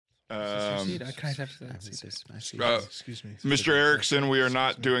Excuse me. Mr. Erickson, we are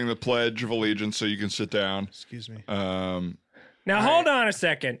not doing the Pledge of Allegiance, so you can sit down. Excuse me. Now, hold on a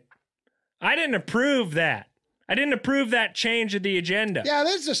second. I didn't approve that. I didn't approve that change of the agenda. Yeah,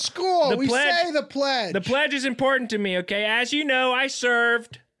 this is a school. We say the pledge. The pledge is important to me, okay? As you know, I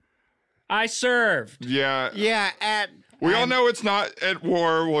served. Yeah. Yeah, We all know it's not at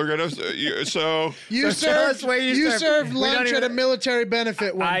war. We're gonna You served lunch at a military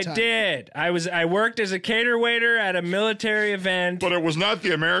benefit one time. I did. I worked as a cater waiter at a military event. But it was not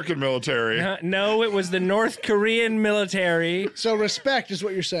the American military. No, it was the North Korean military. So respect is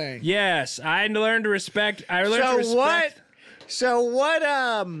what you're saying. Yes, I learned to respect. I learned to respect. So what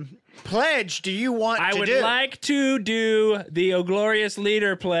pledge do you want to do? I would like to do the O Glorious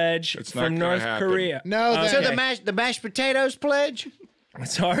Leader pledge from North Korea. No, okay. So the mashed potatoes pledge?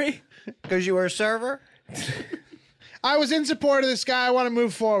 Sorry? Because you were a server? I was in support of this guy. I want to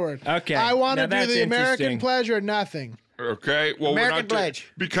move forward. Okay. I want to Now do the that's American interesting. pledge or nothing. Okay, well, American we're not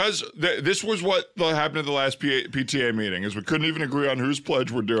pledge. because this was what happened at the last PTA meeting is we couldn't even agree on whose pledge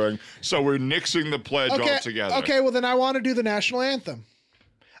we're doing, so we're nixing the pledge altogether. Okay, well then I want to do the national anthem.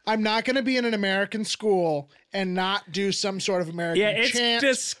 I'm not going to be in an American school and not do some sort of American chant. Yeah,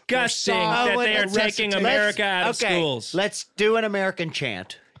 it's disgusting song that they are or taking recitation. America out of schools. Let's do an American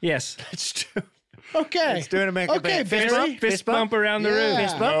chant. Yes. Let's do. Okay. Let's do an American Okay, chant. Fist bump around the room. Yeah.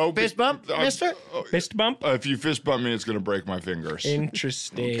 Fist bump? No, fist bump, mister? Fist bump? If you fist bump me, it's going to break my fingers.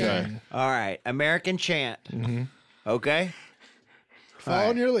 Interesting. Okay. All right, American chant. Okay?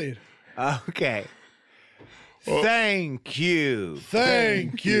 Following your lead. Okay. Thank you.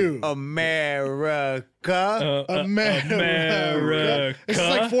 Thank you. America. America. It's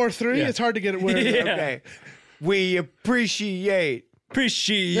like 4-3. Yeah. It's hard to get it where Yeah. Okay. We appreciate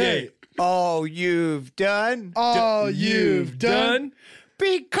all you've done. all you've done.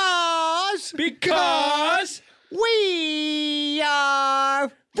 Because we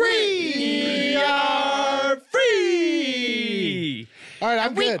are free. We are free. All right,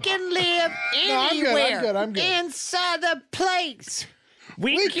 I'm We good. can live I'm good, anywhere I'm good. inside the place.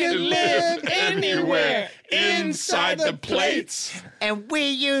 We can live anywhere inside the plates. And we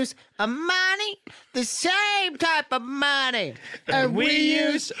use a money, the same type of money. And we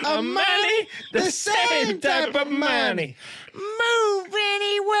use a money, the same type of money. Move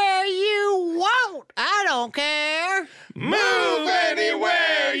anywhere you want. I don't care. Move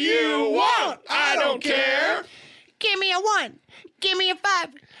anywhere you want. I don't care. Give me a 1. Give me a 5.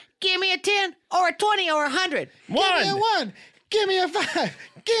 Give me a 10 or a 20 or a 100. Give me a 1. Give me a 5.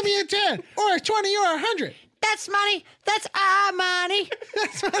 Give me a 10 or a 20 or a 100. That's money. That's our money.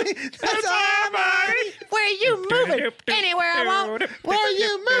 That's money. That's our money. Where you moving? Anywhere I want. Where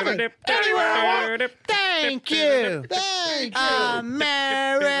you moving? Anywhere I want. Thank you. Thank you.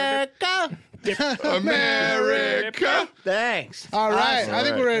 America. America. Thanks. All right. Awesome. I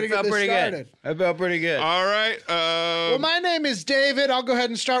think we're ready to get this started. I felt pretty good. All right. Well, my name is David. I'll go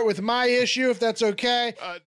ahead and start with my issue, if that's okay.